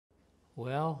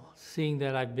Well, seeing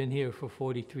that I've been here for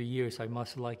 43 years, I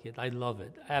must like it. I love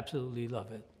it, absolutely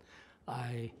love it.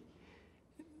 I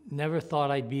never thought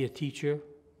I'd be a teacher,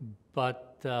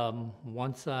 but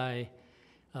once I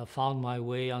found my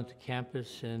way onto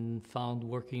campus and found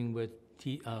working with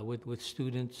with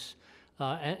students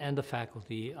and the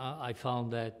faculty, I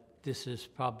found that this is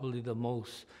probably the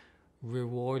most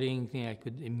rewarding thing I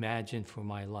could imagine for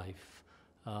my life.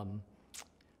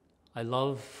 I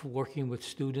love working with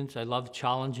students. I love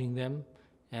challenging them,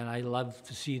 and I love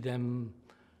to see them,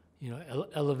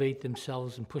 elevate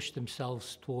themselves and push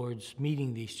themselves towards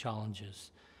meeting these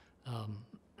challenges.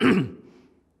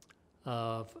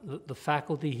 The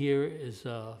faculty here is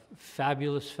a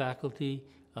fabulous faculty,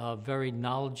 very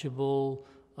knowledgeable,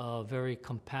 very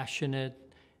compassionate,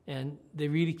 and they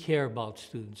really care about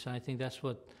students. And I think that's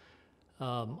what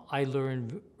I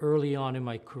learned early on in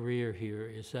my career here,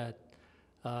 is that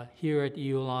here at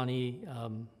Iolani,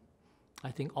 I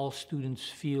think all students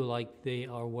feel like they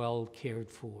are well cared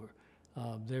for.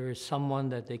 There is someone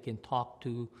that they can talk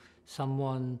to,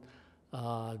 someone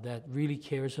that really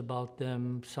cares about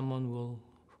them, someone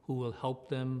who will help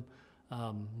them.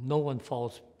 No one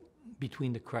falls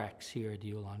between the cracks here at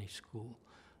Iolani School.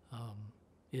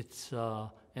 It's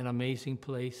an amazing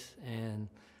place, and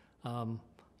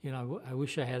I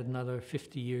wish I had another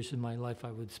 50 years in my life.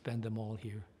 I would spend them all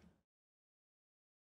here.